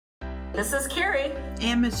This is Carrie.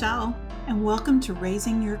 And Michelle, and welcome to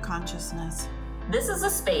Raising Your Consciousness. This is a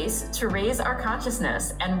space to raise our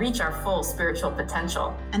consciousness and reach our full spiritual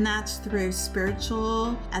potential. And that's through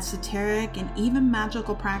spiritual, esoteric, and even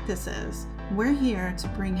magical practices. We're here to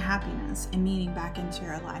bring happiness and meaning back into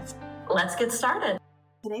your life. Let's get started.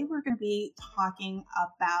 Today we're going to be talking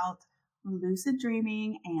about lucid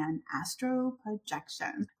dreaming and astral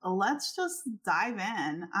projection. Let's just dive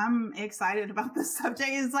in. I'm excited about this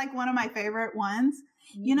subject. It's like one of my favorite ones.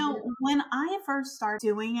 You know, when I first started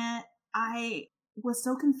doing it, I was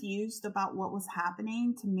so confused about what was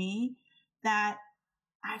happening to me that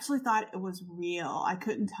I actually thought it was real. I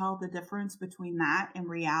couldn't tell the difference between that and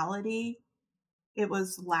reality. It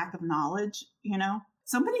was lack of knowledge, you know.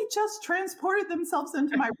 Somebody just transported themselves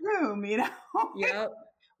into my room, you know. Yep.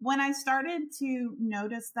 When I started to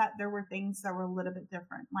notice that there were things that were a little bit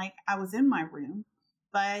different, like I was in my room,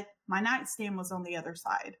 but my nightstand was on the other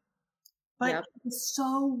side. But It was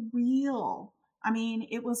so real. I mean,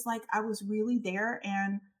 it was like I was really there.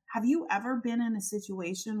 And have you ever been in a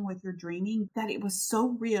situation with your dreaming that it was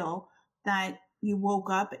so real that you woke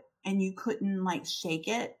up and you couldn't like shake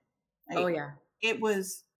it? Like, oh, yeah. It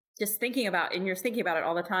was just thinking about, and you're thinking about it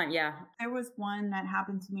all the time. Yeah. There was one that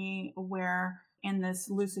happened to me where in this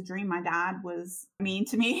lucid dream, my dad was mean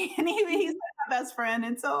to me and he's my best friend.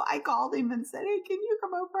 And so I called him and said, "Hey, can you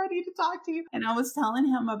come over? I need to talk to you." And I was telling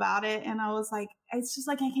him about it. And I was like, it's just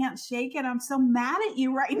like, I can't shake it. I'm so mad at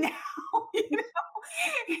you right now. You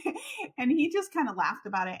know? And he just kind of laughed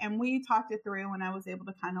about it. And we talked it through and I was able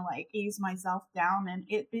to kind of like ease myself down. And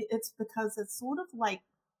it's because it's sort of like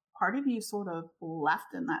part of you sort of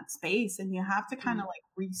left in that space and you have to kind of like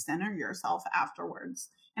recenter yourself afterwards.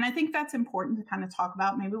 And I think that's important to kind of talk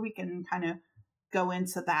about. Maybe we can kind of go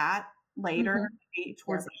into that later, maybe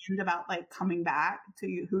towards the end, about like coming back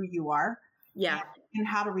to who you are. Yeah. And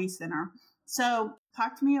how to recenter. So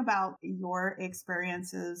talk to me about your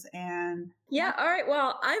experiences and. Yeah. All right.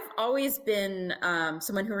 Well, I've always been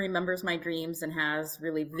someone who remembers my dreams and has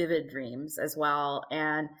really vivid dreams as well.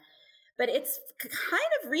 But it's kind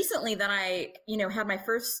of recently that I, had my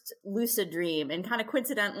first lucid dream, and kind of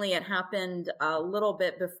coincidentally, it happened a little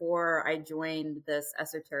bit before I joined this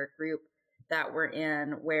esoteric group that we're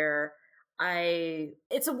in, where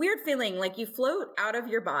it's a weird feeling, like you float out of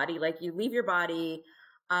your body, like you leave your body.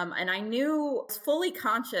 And I knew I was fully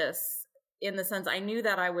conscious in the sense I knew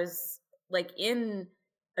that I was like in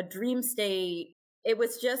a dream state.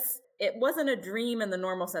 It wasn't a dream in the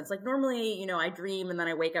normal sense. Like normally, I dream and then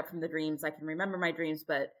I wake up from the dreams. I can remember my dreams,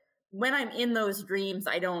 but when I'm in those dreams,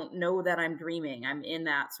 I don't know that I'm dreaming. I'm in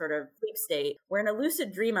that sort of sleep state where in a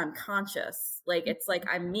lucid dream, I'm conscious. Like, it's like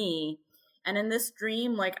I'm me. And in this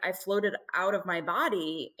dream, like I floated out of my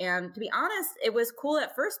body. And to be honest, it was cool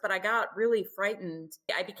at first, but I got really frightened.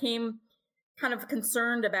 I became kind of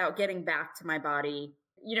concerned about getting back to my body.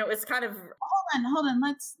 It's kind of... Hold on.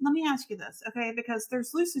 Let me ask you this, okay? Because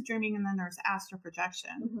there's lucid dreaming and then there's astral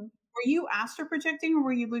projection. Were you astral projecting or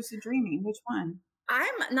were you lucid dreaming? Which one?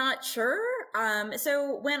 I'm not sure.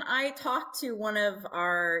 So when I talked to one of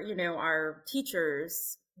our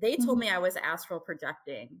teachers, they told me I was astral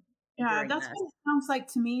projecting. Yeah, that's what it sounds like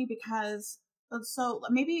to me, because so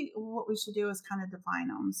maybe what we should do is kind of define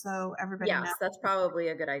them so everybody knows. Yes, that's probably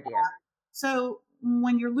a good idea. So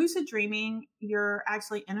when you're lucid dreaming, you're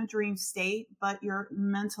actually in a dream state, but you're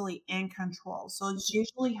mentally in control. So it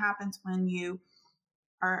usually happens when you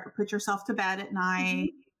put yourself to bed at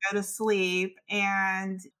night, go to sleep,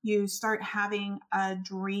 and you start having a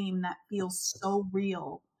dream that feels so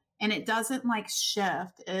real. And it doesn't like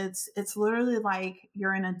shift. It's literally like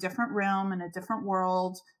you're in a different realm, in a different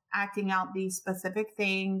world, acting out these specific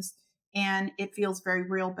things. And it feels very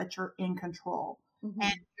real, but you're in control.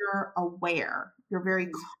 And you're aware. You're very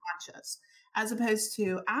conscious. As opposed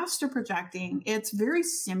to astral projecting, it's very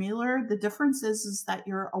similar. The difference is that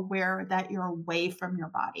you're aware that you're away from your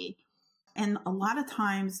body. And a lot of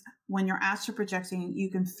times when you're astral projecting,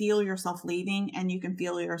 you can feel yourself leaving and you can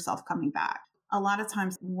feel yourself coming back. A lot of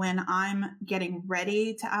times when I'm getting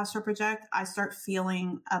ready to astral project, I start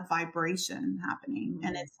feeling a vibration happening.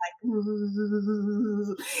 And it's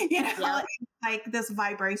like, like this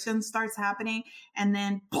vibration starts happening and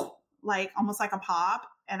then like almost like a pop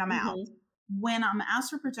and I'm out. When I'm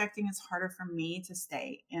astral projecting, it's harder for me to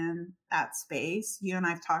stay in that space. You and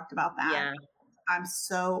I've talked about that. Yeah. I'm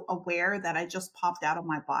so aware that I just popped out of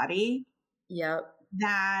my body. Yep.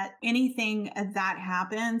 That anything that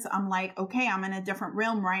happens, I'm like, okay, I'm in a different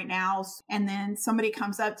realm right now. And then somebody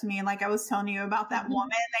comes up to me, and like I was telling you about that woman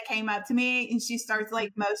that came up to me and she starts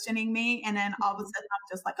like motioning me. And then all of a sudden I'm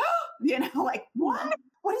just like, oh, like,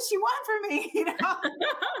 what does she want from me?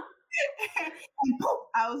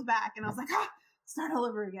 was back and I was like, start all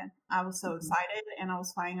over again. I was so excited and I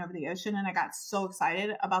was flying over the ocean and I got so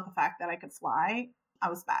excited about the fact that I could fly. I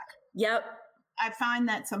was back. Yep. I find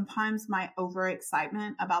that sometimes my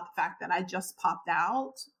overexcitement about the fact that I just popped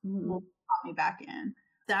out will pop me back in.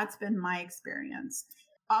 That's been my experience.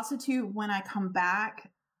 Also, too, when I come back,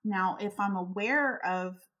 now, if I'm aware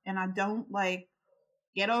of, and I don't like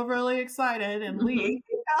get overly excited and leave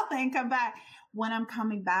and come back, when I'm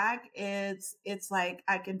coming back, it's like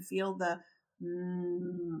I can feel the,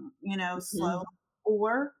 slow,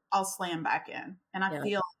 or I'll slam back in and I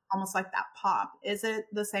feel almost like that pop. Is it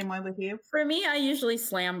the same way with you? For me, I usually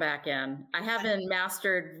slam back in. I haven't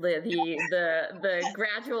mastered the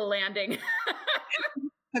gradual landing.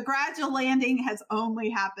 The gradual landing has only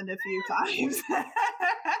happened a few times.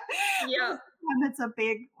 Yeah. And it's a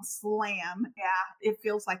big slam. Yeah, it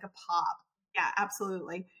feels like a pop. Yeah,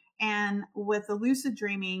 absolutely. And with the lucid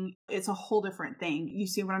dreaming, it's a whole different thing. You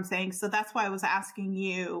see what I'm saying? So that's why I was asking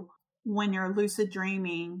you, when you're lucid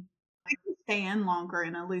dreaming, I can stay in longer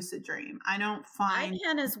in a lucid dream. I don't find... I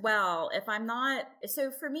can as well. If I'm not...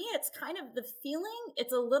 So for me, it's kind of the feeling.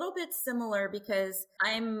 It's a little bit similar because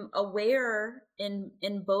I'm aware in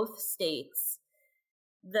both states.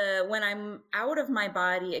 When I'm out of my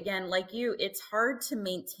body, again, like you, it's hard to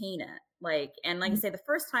maintain it. Like I say, the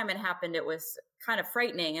first time it happened, it was kind of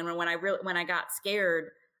frightening. And when I got scared,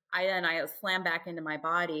 I slammed back into my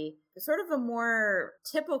body. Sort of a more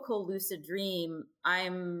typical lucid dream,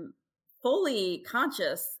 I'm fully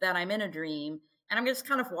conscious that I'm in a dream and I'm just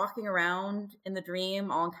kind of walking around in the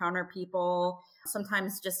dream. I'll encounter people,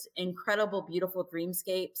 sometimes just incredible, beautiful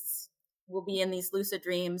dreamscapes will be in these lucid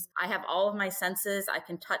dreams. I have all of my senses. I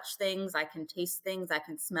can touch things. I can taste things. I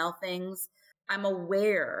can smell things. I'm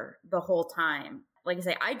aware the whole time. Like I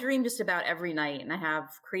say, I dream just about every night and I have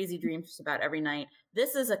crazy dreams just about every night.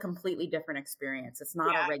 This is a completely different experience. It's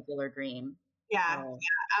not a regular dream. Yeah,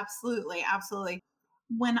 absolutely. Absolutely.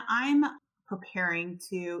 When I'm preparing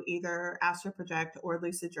to either astral project or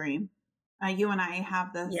lucid dream, you and I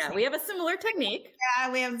have the same, we have a similar technique.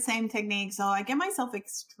 Yeah, we have the same technique. So I get myself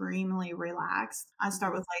extremely relaxed. I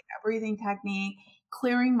start with like a breathing technique,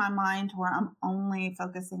 clearing my mind to where I'm only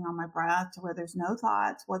focusing on my breath, to where there's no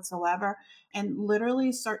thoughts whatsoever, and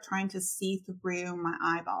literally start trying to see through my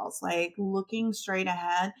eyeballs, like looking straight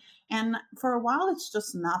ahead. And for a while, it's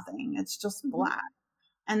just nothing. It's just black.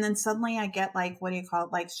 And then suddenly I get like, what do you call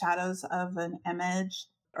it? Like shadows of an image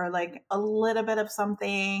or like a little bit of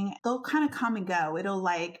something. They'll kind of come and go. It'll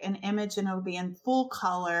like an image and it'll be in full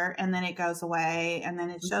color and then it goes away and then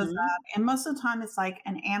it shows up. And most of the time it's like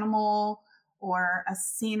an animal or a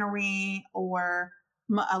scenery, or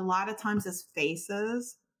a lot of times it's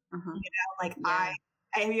faces, like eye.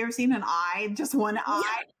 Have you ever seen an eye? Just one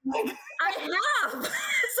eye? Like, I have. As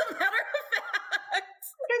a matter of fact.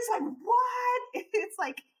 It's like, what? It's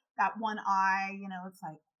like that one eye, it's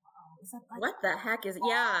like, wow, is that like, what the heck is,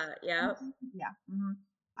 yeah.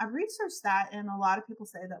 I've researched that, and a lot of people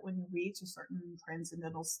say that when you reach a certain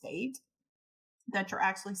transcendental state, that you're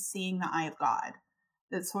actually seeing the eye of God.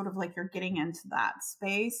 It's sort of like you're getting into that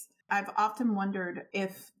space. I've often wondered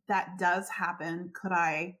if that does happen, could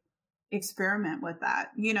I experiment with that?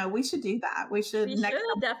 We should do that. We should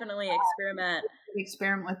definitely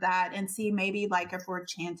experiment with that and see, maybe like if we're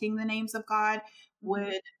chanting the names of God,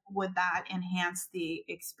 would that enhance the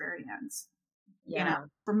experience?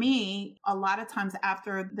 For me, a lot of times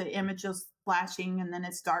after the image is flashing and then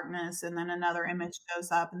it's darkness and then another image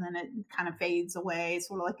shows up and then it kind of fades away,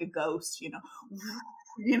 sort of like a ghost,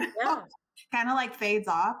 kind of like fades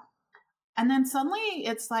off. And then suddenly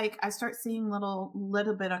it's like I start seeing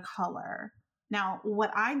little bit of color. Now,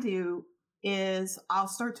 what I do is I'll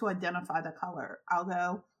start to identify the color. I'll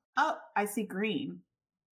go, oh, I see green.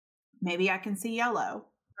 Maybe I can see yellow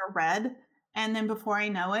or red. And then before I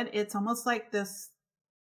know it, it's almost like this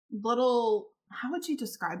little, how would you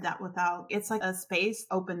describe that without, it's like a space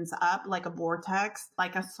opens up like a vortex,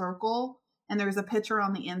 like a circle. And there's a picture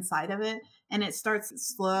on the inside of it. And it starts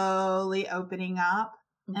slowly opening up.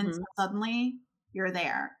 And suddenly you're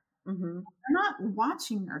there. You're not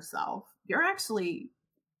watching yourself. You're actually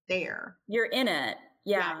there. You're in it.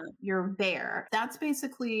 Yeah. You're there. That's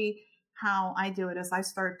basically how I do it, is I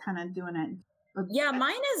start kind of doing it. Yeah,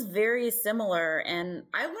 mine is very similar. And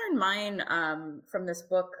I learned mine from this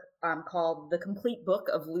book called The Complete Book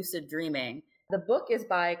of Lucid Dreaming. The book is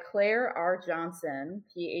by Claire R. Johnson,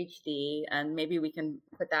 PhD, and maybe we can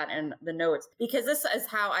put that in the notes, because this is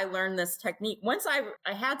how I learned this technique. Once I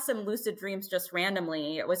had some lucid dreams just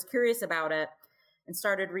randomly, I was curious about it and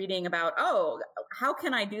started reading about, how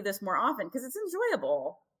can I do this more often? Because it's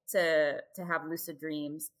enjoyable to have lucid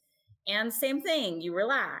dreams. And same thing, you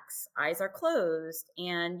relax, eyes are closed,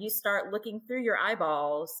 and you start looking through your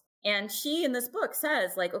eyeballs. And she in this book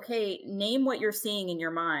says, like, okay, name what you're seeing in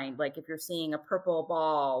your mind. Like if you're seeing a purple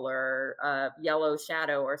ball or a yellow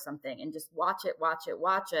shadow or something, and just watch it, watch it,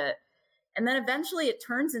 watch it. And then eventually it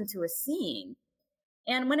turns into a scene.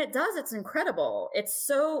 And when it does, it's incredible. It's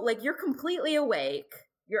so like you're completely awake,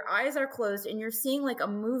 your eyes are closed, and you're seeing like a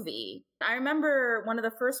movie. I remember one of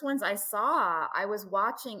the first ones I saw, I was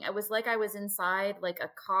watching, it was like I was inside like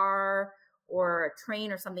a car or a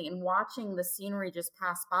train or something and watching the scenery just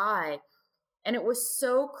pass by. And it was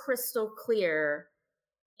so crystal clear.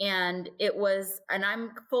 And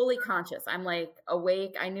I'm fully conscious. I'm like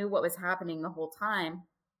awake. I knew what was happening the whole time.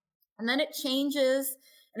 And then it changes.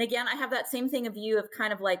 And again, I have that same thing of view of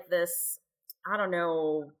kind of like this, I don't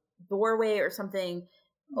know, doorway or something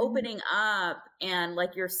opening up, and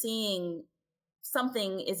like you're seeing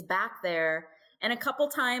something is back there. And a couple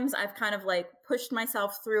times I've kind of like pushed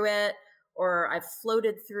myself through it, or I've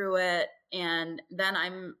floated through it, and then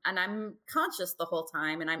I'm conscious the whole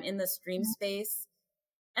time, and I'm in this dream space.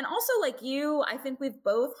 And also, like you, I think we've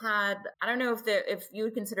both had, I don't know if you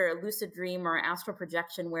would consider a lucid dream or astral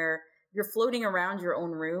projection where you're floating around your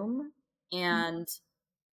own room. And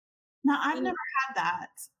no, I've never had that.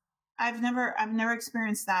 I've never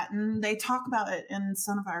experienced that. And they talk about it in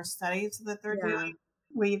some of our studies that they're doing,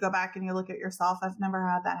 where you go back and you look at yourself. I've never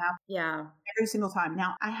had that happen. Yeah. Every single time.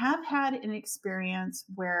 Now, I have had an experience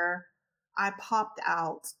where I popped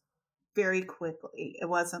out very quickly. It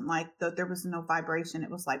wasn't like there was no vibration. It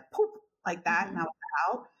was like poof, like that. And I was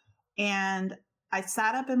out. And I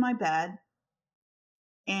sat up in my bed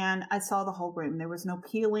and I saw the whole room. There was no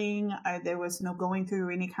peeling. There was no going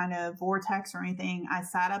through any kind of vortex or anything. I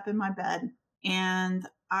sat up in my bed and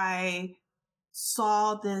I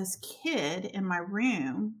saw this kid in my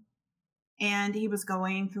room, and he was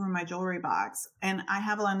going through my jewelry box. And I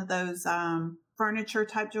have one of those furniture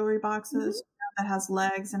type jewelry boxes that has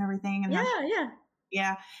legs and everything. And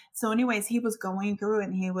yeah. So anyways, he was going through it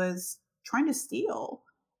and he was trying to steal.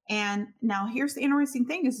 And now here's the interesting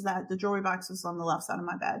thing is that the jewelry box was on the left side of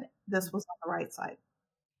my bed. This was on the right side.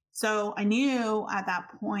 So I knew at that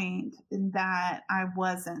point that I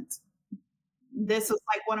wasn't. This was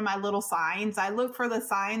like one of my little signs. I look for the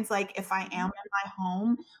signs, like if I am in my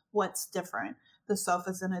home, what's different? The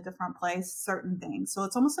sofa's in a different place, certain things. So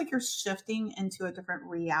it's almost like you're shifting into a different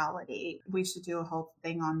reality. We should do a whole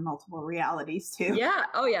thing on multiple realities too. Yeah.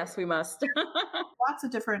 Oh, yes, we must. Lots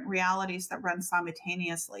of different realities that run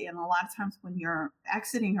simultaneously. And a lot of times when you're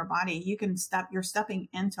exiting your body, you're stepping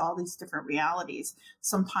into all these different realities,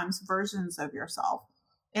 sometimes versions of yourself,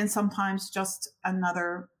 and sometimes just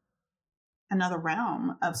another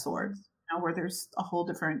realm of sorts, where there's a whole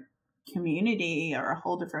different community or a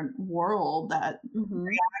whole different world that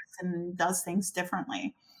reacts and does things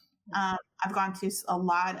differently. I've gone to a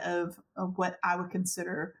lot of what I would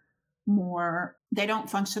consider more, they don't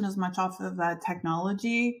function as much off of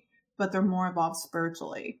technology, but they're more evolved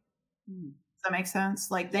spiritually. Does that make sense?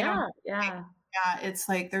 Like they don't. Yeah. It's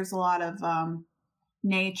like there's a lot of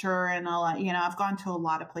nature and a lot, I've gone to a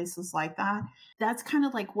lot of places like that. That's kind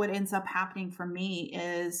of like what ends up happening for me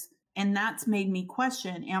is, and that's made me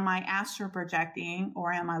question, am I astral projecting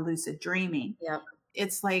or am I lucid dreaming? Yep.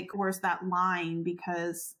 It's like, where's that line?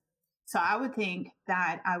 Because so I would think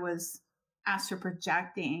that I was astral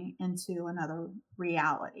projecting into another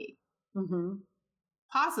reality.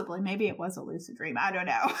 Possibly, maybe it was a lucid dream. I don't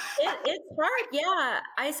know. It's hard. Yeah.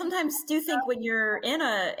 I sometimes do think when you're in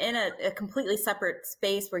a completely separate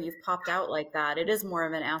space where you've popped out like that, it is more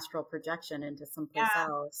of an astral projection into someplace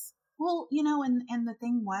else. Well, and the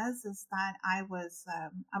thing is that I was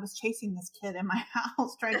chasing this kid in my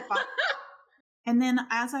house trying to find, and then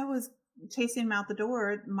as I was chasing him out the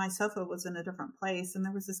door, my sofa was in a different place, and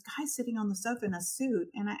there was this guy sitting on the sofa in a suit,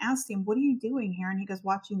 and I asked him, "What are you doing here?" And he goes,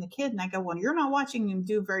 "Watching the kid." And I go, "Well, you're not watching him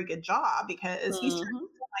do a very good job because he's trying to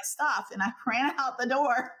steal my stuff." And I ran out the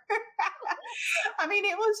door. I mean,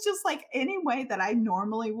 it was just like any way that I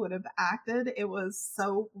normally would have acted. It was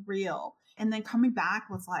so real. And then coming back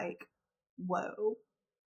was like, whoa.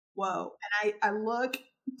 And I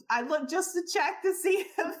look just to check to see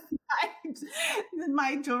if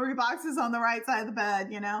my jewelry box is on the right side of the bed,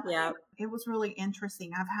 Yeah. It was really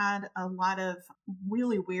interesting. I've had a lot of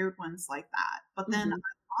really weird ones like that. But then I've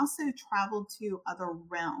also traveled to other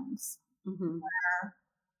realms where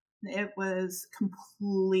it was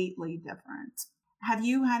completely different. Have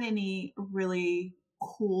you had any really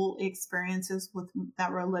cool experiences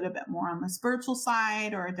that were a little bit more on the spiritual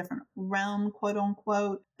side or a different realm, quote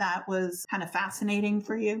unquote, that was kind of fascinating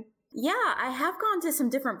for you? Yeah, I have gone to some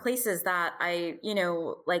different places that I,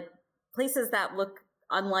 like places that look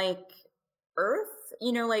unlike Earth,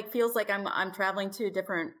 like feels like I'm traveling to a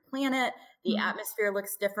different planet. The atmosphere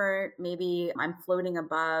looks different. Maybe I'm floating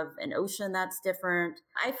above an ocean that's different.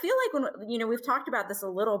 I feel like when, we've talked about this a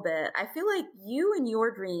little bit, I feel like you in your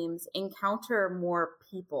dreams encounter more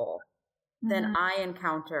people than I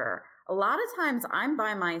encounter. A lot of times I'm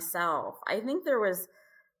by myself. I think there was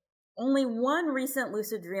only one recent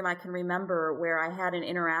lucid dream I can remember where I had an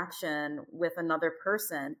interaction with another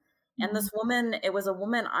person. And this woman, it was a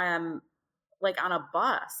woman like on a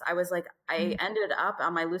bus. I ended up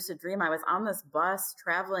on my lucid dream. I was on this bus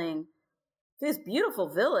traveling to this beautiful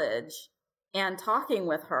village and talking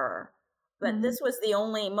with her. But this was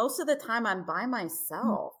most of the time I'm by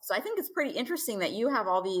myself. So I think it's pretty interesting that you have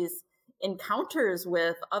all these encounters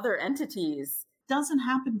with other entities. Doesn't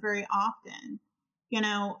happen very often.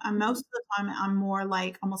 Most of the time I'm more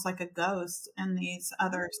like almost like a ghost in these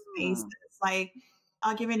other spaces. Like,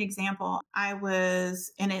 I'll give you an example.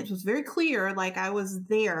 And it was very clear, like I was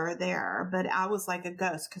there, but I was like a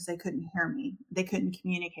ghost because they couldn't hear me. They couldn't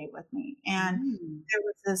communicate with me. And there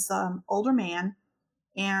was this older man,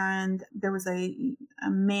 and there was a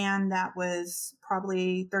man that was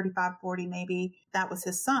probably 35, 40 maybe. That was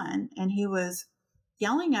his son. And he was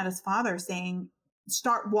yelling at his father saying,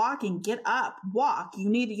 start walking, get up, walk. You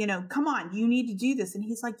need to, come on, you need to do this. And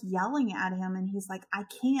he's like yelling at him, and he's like, I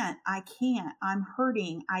can't, I'm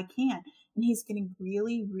hurting, I can't. And he's getting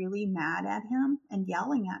really, really mad at him and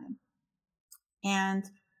yelling at him. And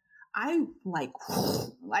I like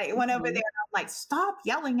went over there and I'm like, stop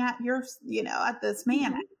yelling at at this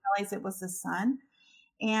man. I didn't realize it was his son.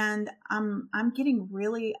 And I'm getting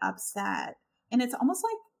really upset. And it's almost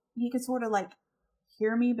like he could sort of like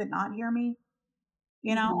hear me, but not hear me.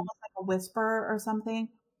 Almost like a whisper or something,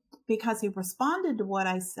 because he responded to what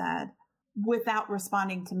I said without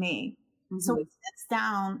responding to me. So he sits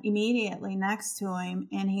down immediately next to him,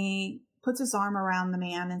 and he puts his arm around the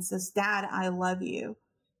man and says, Dad, I love you.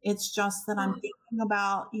 It's just that I'm thinking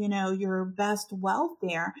about, your best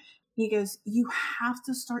welfare. He goes, you have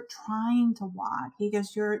to start trying to walk. He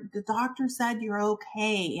goes, the doctor said you're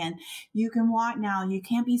okay and you can walk now. You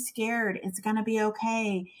can't be scared. It's going to be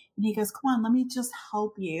okay. And he goes, come on, let me just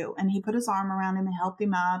help you. And he put his arm around him and helped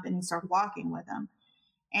him up, and he started walking with him.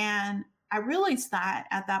 And I realized that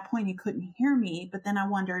at that point he couldn't hear me, but then I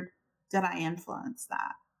wondered, did I influence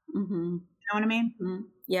that? You know what I mean?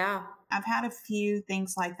 Yeah. I've had a few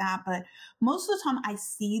things like that, but most of the time I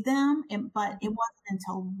see them, but it wasn't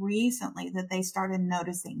until recently that they started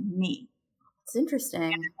noticing me. It's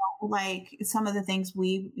interesting. Like some of the things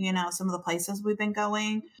some of the places we've been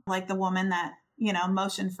going, like the woman that,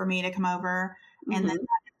 motioned for me to come over, and then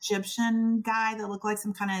that Egyptian guy that looked like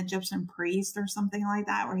some kind of Egyptian priest or something like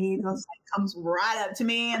that, where he just comes right up to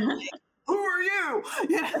me and like, who are you?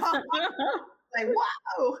 Like,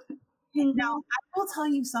 wow. Now, I will tell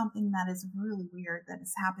you something that is really weird that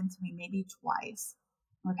has happened to me maybe twice.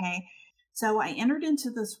 Okay. So I entered into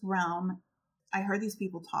this realm. I heard these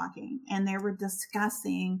people talking, and they were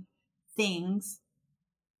discussing things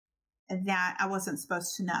that I wasn't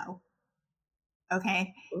supposed to know.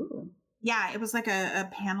 Okay. Ooh. Yeah. It was like a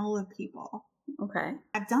panel of people. Okay.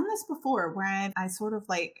 I've done this before where I sort of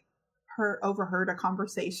like overheard a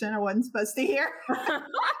conversation I wasn't supposed to hear.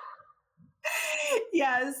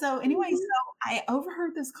 Yeah. So anyway, so I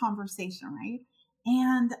overheard this conversation, right?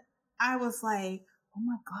 And I was like, oh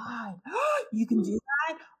my God, you can do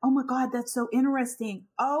that? Oh my God, that's so interesting.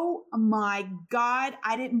 Oh my God,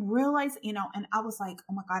 I didn't realize, and I was like,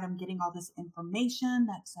 oh my God, I'm getting all this information.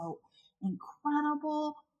 That's so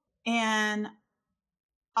incredible. And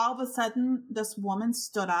all of a sudden, this woman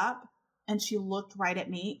stood up and she looked right at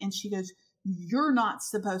me and she goes, you're not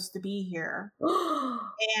supposed to be here.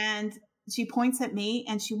 And she points at me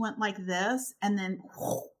and she went like this. And then,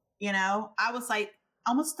 I was like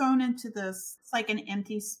almost thrown into this, it's like an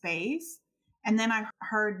empty space. And then I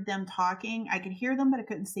heard them talking. I could hear them, but I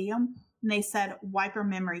couldn't see them. And they said, wipe her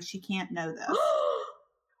memory. She can't know this.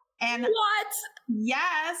 And what?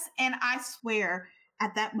 Yes. And I swear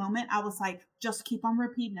at that moment, I was like, just keep on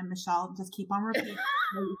repeating it, Michelle. Just keep on repeating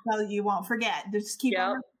it so you won't forget. Just keep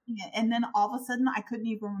on repeating it. And then all of a sudden, I couldn't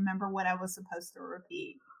even remember what I was supposed to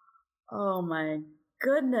repeat. Oh my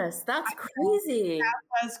goodness. That's crazy.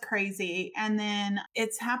 That was crazy. And then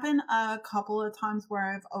it's happened a couple of times where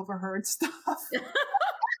I've overheard stuff.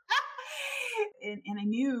 And I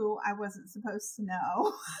knew I wasn't supposed to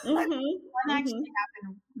know. One actually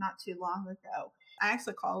happened not too long ago. I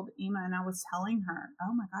actually called Emma and I was telling her,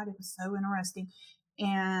 oh my God, it was so interesting.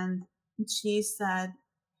 And she said,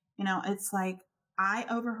 it's like, I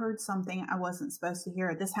overheard something I wasn't supposed to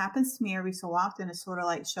hear. This happens to me every so often. It's sort of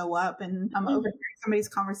like show up and I'm overhearing somebody's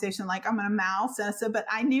conversation like I'm in a mouse. And I said, but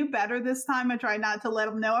I knew better this time. I tried not to let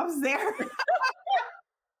them know I was there.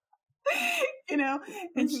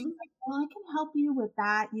 And she's like, well, I can help you with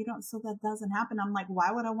that. You don't, so that doesn't happen. I'm like,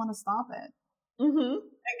 why would I want to stop it?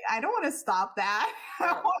 Like, I don't want to stop that.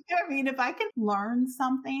 I mean, if I can learn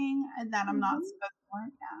something that I'm not supposed to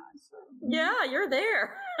learn, yeah, you're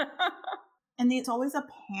there. And it's always a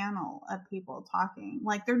panel of people talking,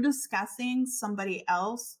 like they're discussing somebody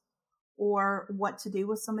else or what to do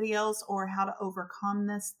with somebody else or how to overcome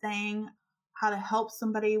this thing, how to help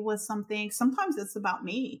somebody with something. Sometimes it's about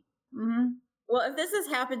me. Well, if this has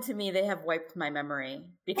happened to me, they have wiped my memory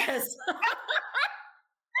because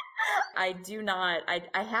I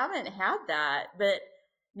haven't had that, but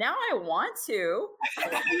now I want to. I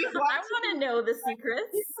want to know the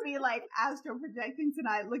secrets. You could be like astral projecting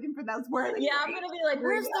tonight, looking for those words. Yeah, I'm going to be like,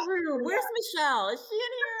 where's the room? Where's Michelle? Is she in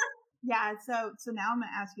here? Yeah, so now I'm going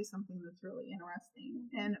to ask you something that's really interesting,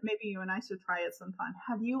 and maybe you and I should try it sometime.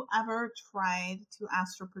 Have you ever tried to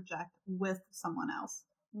astral project with someone else?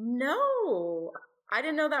 No, I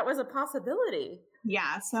didn't know that was a possibility.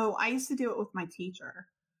 Yeah, so I used to do it with my teacher.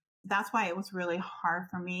 That's why it was really hard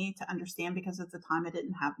for me to understand because at the time I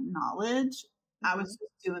didn't have knowledge. I was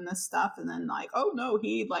just doing this stuff and then like, oh no,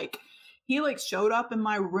 he showed up in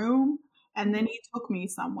my room and then he took me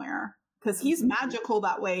somewhere because he's magical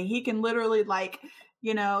that way. He can literally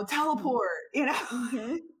teleport,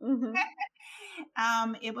 It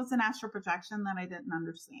was an astral projection that I didn't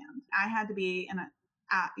understand. I had to be in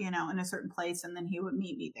a certain place and then he would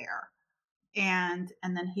meet me there and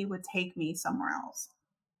then he would take me somewhere else.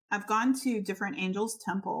 I've gone to different angels'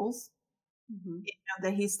 temples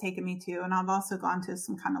that he's taken me to, and I've also gone to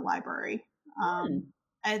some kind of library. And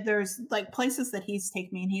there's like places that he's taken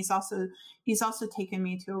me, and he's also taken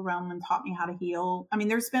me to a realm and taught me how to heal. I mean,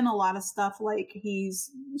 there's been a lot of stuff like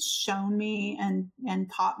he's shown me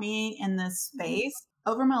and taught me in this space.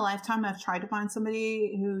 Over my lifetime, I've tried to find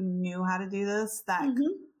somebody who knew how to do this that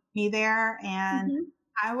could be there, and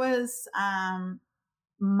I was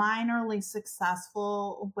minorly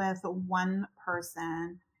successful with one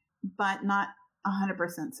person, but not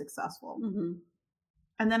 100% successful.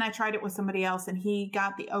 And then I tried it with somebody else and he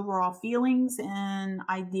got the overall feelings and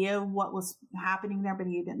idea of what was happening there, but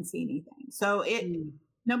he didn't see anything. So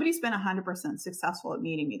nobody's been 100% successful at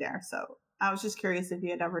meeting me there. So I was just curious if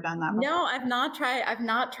you had ever done that before. No, I've not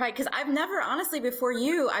tried because I've never, honestly, before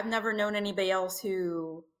you, I've never known anybody else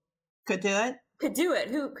who could do it.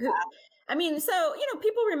 Who I mean, so,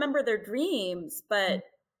 people remember their dreams, but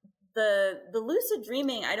the lucid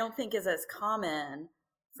dreaming, I don't think is as common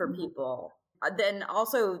for people. Then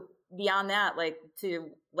also beyond that, like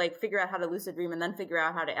to figure out how to lucid dream and then figure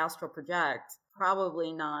out how to astral project,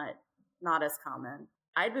 probably not as common.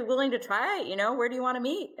 I'd be willing to try, where do you want to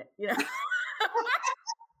meet?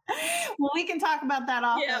 Well, we can talk about that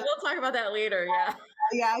often. Yeah, we'll talk about that later. Yeah.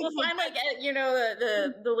 Yeah, we'll find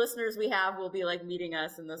the listeners we have will be like meeting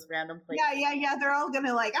us in this random place. Yeah. They're all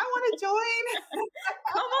gonna like, I want to join.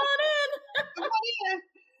 Come on in.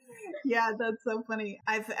 Yeah, that's so funny.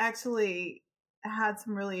 I've actually had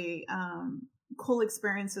some really cool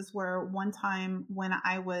experiences where one time when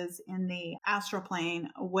I was in the astral plane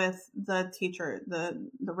with the teacher, the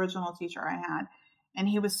original teacher I had, and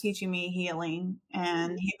he was teaching me healing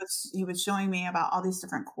and he was showing me about all these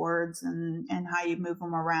different chords and how you move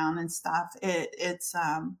them around and stuff. It's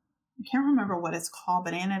I can't remember what it's called,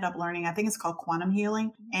 but I ended up learning, I think it's called quantum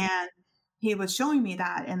healing. And he was showing me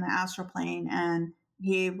that in the astral plane and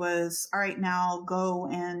he was, all right, now go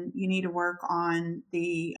and you need to work on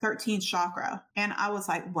the 13th chakra. And I was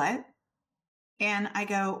like, what? And I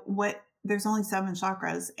go, what? There's only 7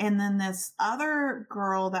 chakras. And then this other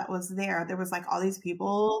girl that was there was like all these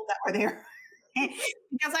people that were there.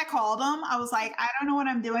 Because I called them, I was like, I don't know what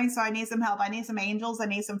I'm doing. So I need some help. I need some angels. I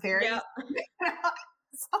need some fairies. Yeah.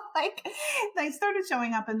 So like they started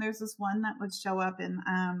showing up and there's this one that would show up and,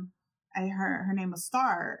 her name was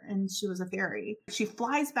Star and she was a fairy. She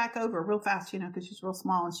flies back over real fast, because she's real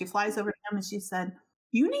small and she flies over to him and she said,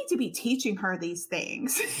 you need to be teaching her these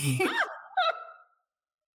things.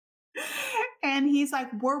 And he's like,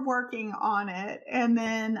 we're working on it. And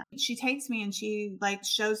then she takes me and she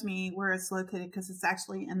shows me where it's located because it's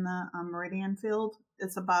actually in the meridian field.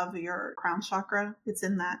 It's above your crown chakra. It's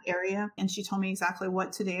in that area. And she told me exactly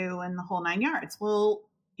what to do and the whole 9 yards. Well,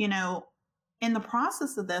 in the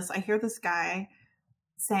process of this, I hear this guy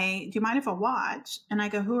say, do you mind if I watch? And I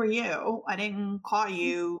go, who are you? I didn't call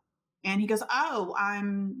you. And he goes, oh,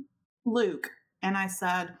 I'm Luke. And I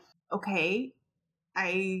said, okay,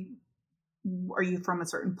 I are you from a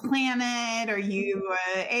certain planet? Are you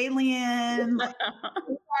an alien? Like,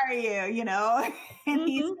 who are you? You know? And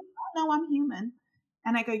he said, oh, no, I'm human.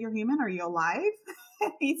 And I go, you're human? Are you alive?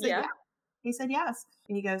 And he said, Yeah. yeah. He said, yes.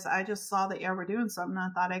 He goes, I just saw that you were doing something. I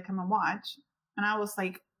thought I'd come and watch. And I was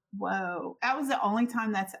like, whoa, that was the only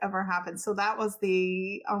time that's ever happened. So that was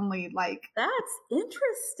the only like. That's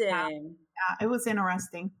interesting. Yeah, it was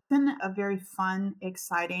interesting. It's been a very fun,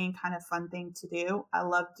 exciting, kind of fun thing to do. I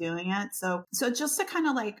love doing it. So just to kind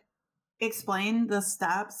of like explain the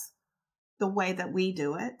steps, the way that we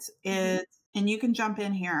do it is, and you can jump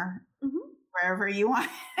in here wherever you want.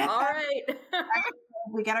 All right.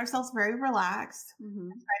 We get ourselves very relaxed.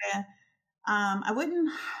 Try to, I wouldn't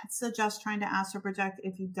suggest trying to astral project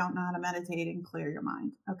if you don't know how to meditate and clear your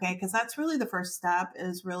mind. Okay. Because that's really the first step,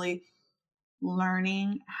 is really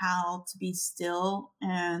learning how to be still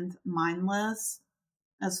and mindless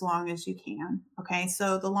as long as you can. Okay.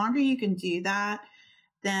 So the longer you can do that,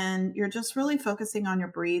 then you're just really focusing on your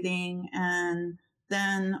breathing. And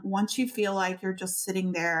then once you feel like you're just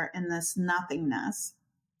sitting there in this nothingness,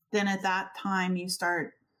 then at that time you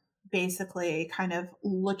start basically kind of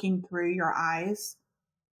looking through your eyes,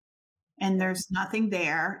 and there's nothing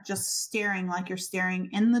there, just staring like you're staring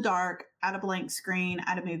in the dark at a blank screen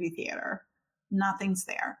at a movie theater. Nothing's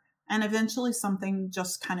there. And eventually something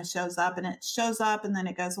just kind of shows up, and it shows up and then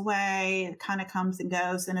it goes away. It kind of comes and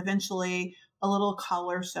goes. And eventually a little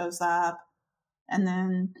color shows up. And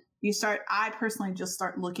then I personally just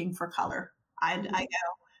start looking for color. I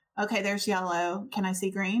go, okay, there's yellow. Can I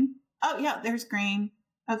see green? Oh yeah, there's green.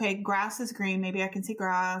 Okay. Grass is green. Maybe I can see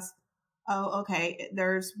grass. Oh, okay.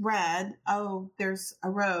 There's red. Oh, there's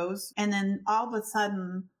a rose. And then all of a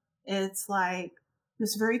sudden it's like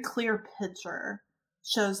this very clear picture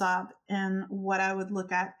shows up in what I would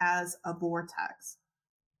look at as a vortex.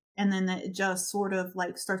 And then it just sort of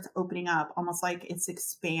like starts opening up, almost like it's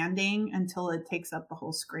expanding until it takes up the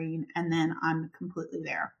whole screen. And then I'm completely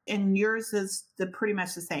there. And yours is pretty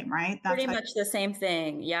much the same, right? That's pretty much the same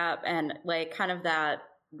thing. Yeah. And like kind of that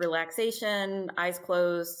relaxation, eyes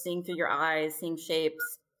closed, seeing through your eyes, seeing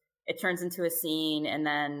shapes. It turns into a scene, and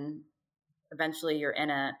then eventually you're in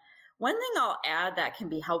it. One thing I'll add that can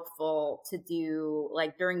be helpful to do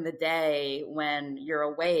like during the day when you're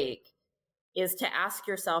awake is to ask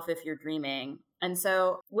yourself if you're dreaming. And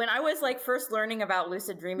so when I was like first learning about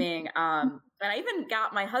lucid dreaming, and I even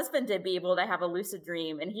got my husband to be able to have a lucid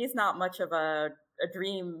dream, and he's not much of a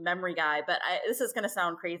dream memory guy, but this is going to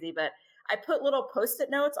sound crazy, but I put little Post-it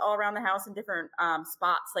notes all around the house in different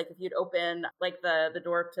spots. Like if you'd open like the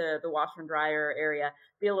door to the washer and dryer area,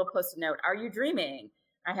 be a little Post-it note. Are you dreaming?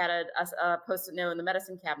 I had a Post-it note in the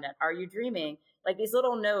medicine cabinet. Are you dreaming? Like these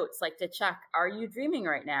little notes, like to check, are you dreaming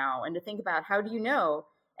right now? And to think about, how do you know?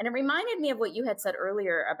 And it reminded me of what you had said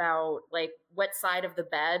earlier about like what side of the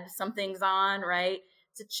bed something's on, right?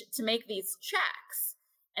 To make these checks.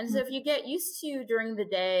 And so if you get used to during the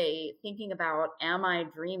day thinking about, am I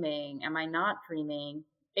dreaming? Am I not dreaming?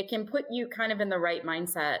 It can put you kind of in the right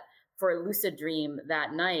mindset for a lucid dream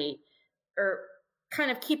that night, or kind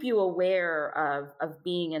of keep you aware of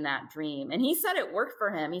being in that dream. And he said it worked for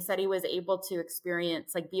him. He said he was able to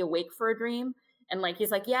experience, like be awake for a dream. And like,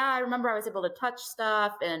 he's like, yeah, I remember I was able to touch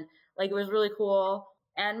stuff, and like, it was really cool.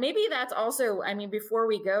 And maybe that's also, I mean, before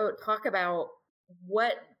we go, talk about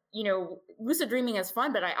what, you know, lucid dreaming is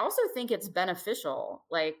fun, but I also think it's beneficial,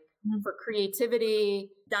 like for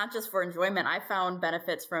creativity, not just for enjoyment. I found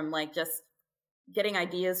benefits from like just getting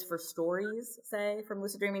ideas for stories, say, from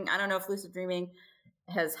lucid dreaming. I don't know if lucid dreaming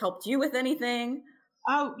has helped you with anything.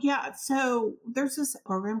 Oh, yeah. So there's this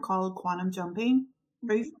program called quantum jumping.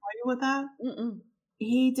 Are you familiar with that?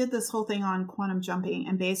 He did this whole thing on quantum jumping,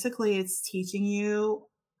 and basically it's teaching you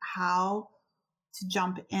how to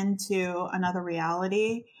jump into another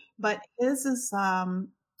reality. But his is an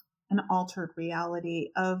altered reality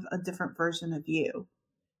of a different version of you.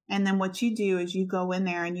 And then what you do is you go in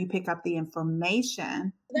there and you pick up the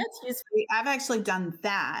information. That's useful. I've actually done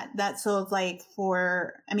that. That's so it's like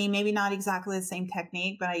I mean, maybe not exactly the same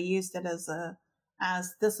technique, but I used it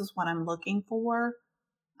as this is what I'm looking for.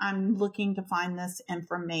 I'm looking to find this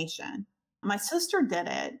information. My sister did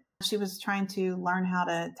it. She was trying to learn how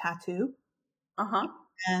to tattoo.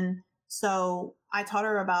 And so I taught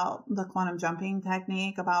her about the quantum jumping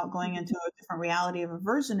technique, about going into a different reality of a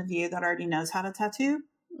version of you that already knows how to tattoo.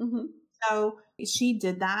 So she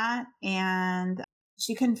did that, and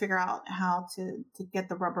she couldn't figure out how to get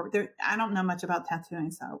the rubber. I don't know much about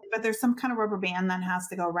tattooing, but there's some kind of rubber band that has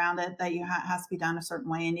to go around it that has to be done a certain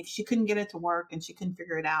way. And if she couldn't get it to work and she couldn't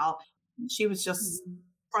figure it out, she was just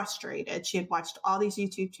frustrated. She had watched all these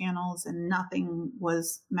YouTube channels and nothing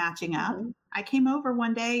was matching up. Mhm. I came over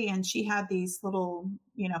one day and she had these little,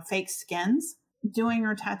 fake skins doing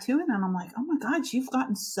her tattooing. And I'm like, oh my God, you've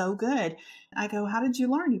gotten so good. I go, how did you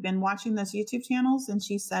learn? You've been watching those YouTube channels? And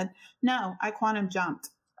she said, no, I quantum jumped.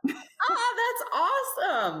 That's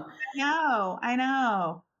awesome. I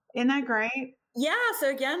know. Isn't that great? Yeah. So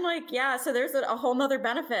again, so there's a whole nother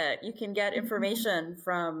benefit. You can get information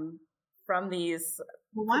from these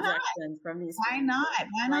Why not? projections, from these. Why not?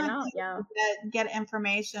 Why not Yeah. get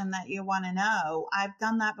information that you want to know? I've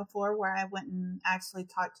done that before where I went and actually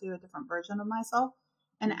talked to a different version of myself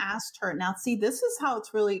and asked her. Now, see, this is how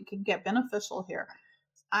it's really could get beneficial here.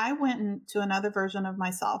 I went to another version of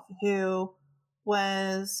myself who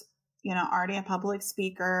was, already a public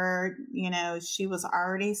speaker. She was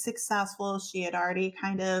already successful. She had already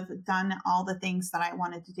kind of done all the things that I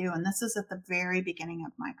wanted to do. And this is at the very beginning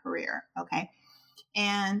of my career. Okay.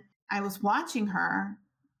 And I was watching her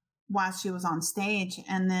while she was on stage.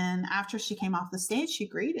 And then after she came off the stage, she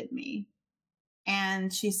greeted me.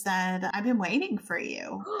 And she said, I've been waiting for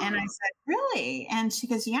you. And I said, really? And she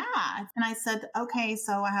goes, yeah. And I said, okay,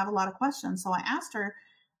 so I have a lot of questions. So I asked her,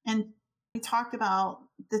 and we talked about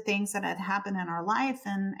the things that had happened in our life,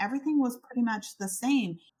 and everything was pretty much the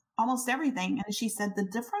same, almost everything. And she said, the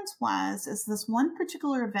difference is this one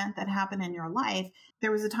particular event that happened in your life.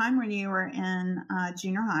 There was a time when you were in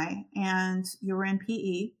junior high and you were in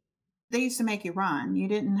PE. They used to make you run. You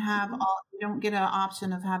didn't have you don't get an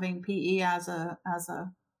option of having PE as a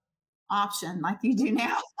option like you do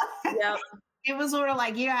now. Yep. It was sort of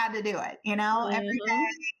like you had to do it, every day.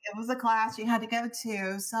 It was a class you had to go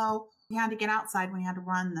to. So you had to get outside when you had to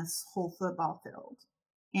run this whole football field.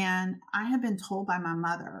 And I had been told by my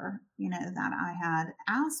mother, that I had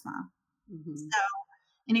asthma. Mm-hmm. So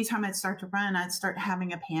anytime I'd start to run, I'd start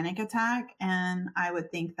having a panic attack, and I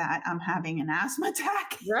would think that I'm having an asthma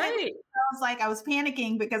attack. Right. I was like, I was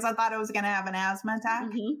panicking because I thought I was going to have an asthma attack.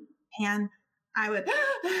 Mm-hmm. And I would,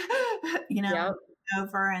 Yep.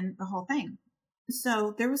 over and the whole thing.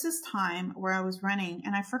 So there was this time where I was running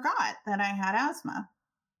and I forgot that I had asthma,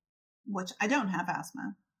 which I don't have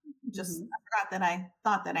asthma. Just I forgot that I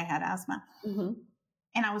thought that I had asthma. Mm-hmm.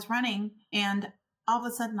 And I was running, and all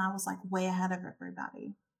of a sudden I was like way ahead of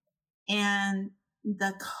everybody. And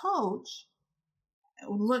the coach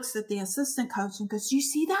looks at the assistant coach and goes, do you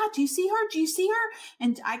see that? Do you see her? Do you see her?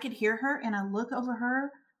 And I could hear her, and I look over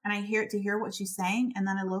her and I hear what she's saying. And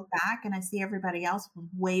then I look back and I see everybody else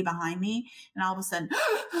way behind me. And all of a sudden,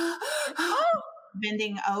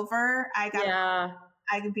 bending over, I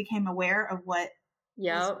became aware of what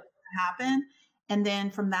was happened. And then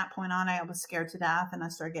from that point on, I was scared to death, and I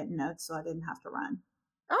started getting notes so I didn't have to run.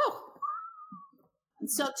 Oh.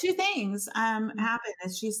 So two things happened.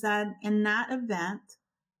 As she said, in that event,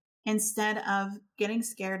 instead of getting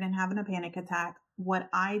scared and having a panic attack, what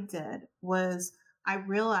I did was I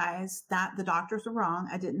realized that the doctors were wrong.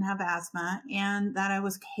 I didn't have asthma, and that I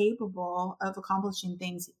was capable of accomplishing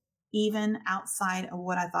things even outside of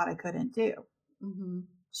what I thought I couldn't do. Mm-hmm.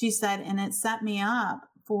 She said, and it set me up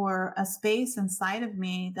for a space inside of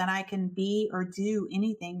me that I can be or do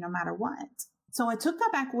anything no matter what. So I took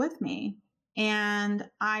that back with me, and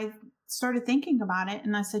I started thinking about it,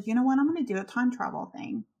 and I said, you know what? I'm going to do a time travel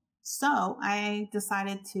thing. So I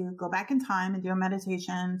decided to go back in time and do a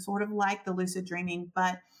meditation, sort of like the lucid dreaming,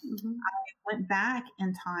 but I went back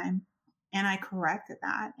in time and I corrected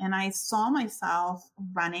that. And I saw myself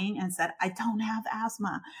running and said, I don't have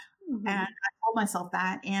asthma. Mm-hmm. And I told myself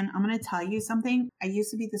that. And I'm going to tell you something. I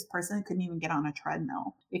used to be this person who couldn't even get on a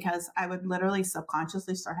treadmill because I would literally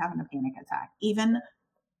subconsciously start having a panic attack. Even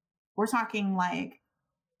we're talking like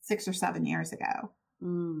 6 or 7 years ago.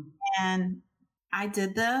 Mm. And I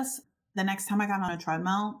did this. The next time I got on a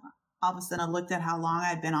treadmill, all of a sudden I looked at how long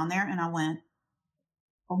I'd been on there and I went,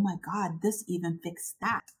 oh my God, this even fixed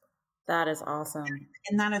that. That is awesome.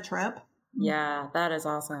 Isn't that a trip? Yeah, that is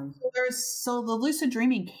awesome. So the lucid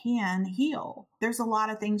dreaming can heal. There's a lot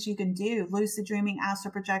of things you can do. Lucid dreaming,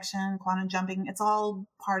 astral projection, quantum jumping. It's all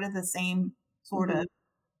part of the same sort of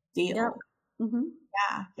deal. Yep. Mm-hmm.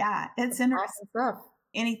 Yeah. It's interesting. Awesome stuff.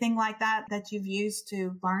 Anything like that you've used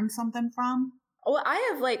to learn something from? Well,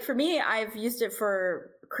 I have for me, I've used it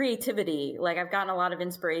for creativity. I've gotten a lot of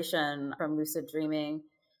inspiration from lucid dreaming.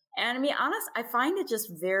 And to be honest, I find it just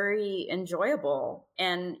very enjoyable.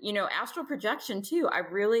 And, astral projection too. I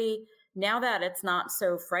really, now that it's not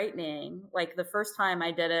so frightening, the first time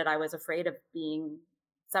I did it, I was afraid of being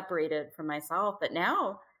separated from myself. But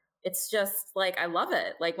now it's just I love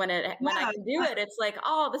it. When I can do it, it's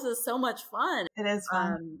oh, this is so much fun. It is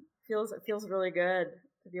fun. It feels really good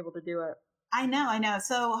to be able to do it. I know.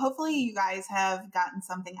 So hopefully you guys have gotten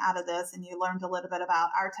something out of this and you learned a little bit about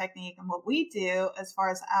our technique and what we do as far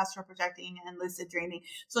as astral projecting and lucid dreaming.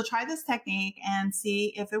 So try this technique and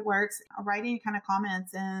see if it works. Write any kind of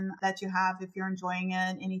comments in that you have if you're enjoying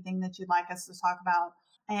it, anything that you'd like us to talk about.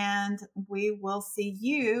 And we will see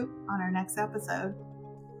you on our next episode.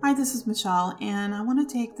 Hi, this is Michelle, and I want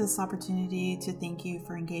to take this opportunity to thank you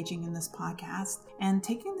for engaging in this podcast and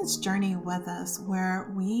taking this journey with us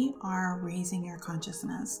where we are raising your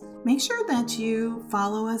consciousness. Make sure that you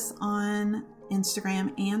follow us on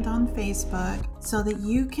Instagram and on Facebook so that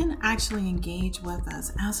you can actually engage with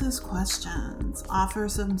us, ask us questions, offer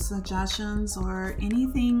some suggestions, or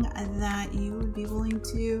anything that you would be willing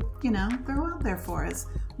to, throw out there for us.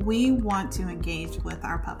 We want to engage with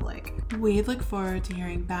our public. We look forward to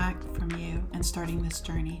hearing back from you and starting this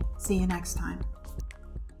journey. See you next time.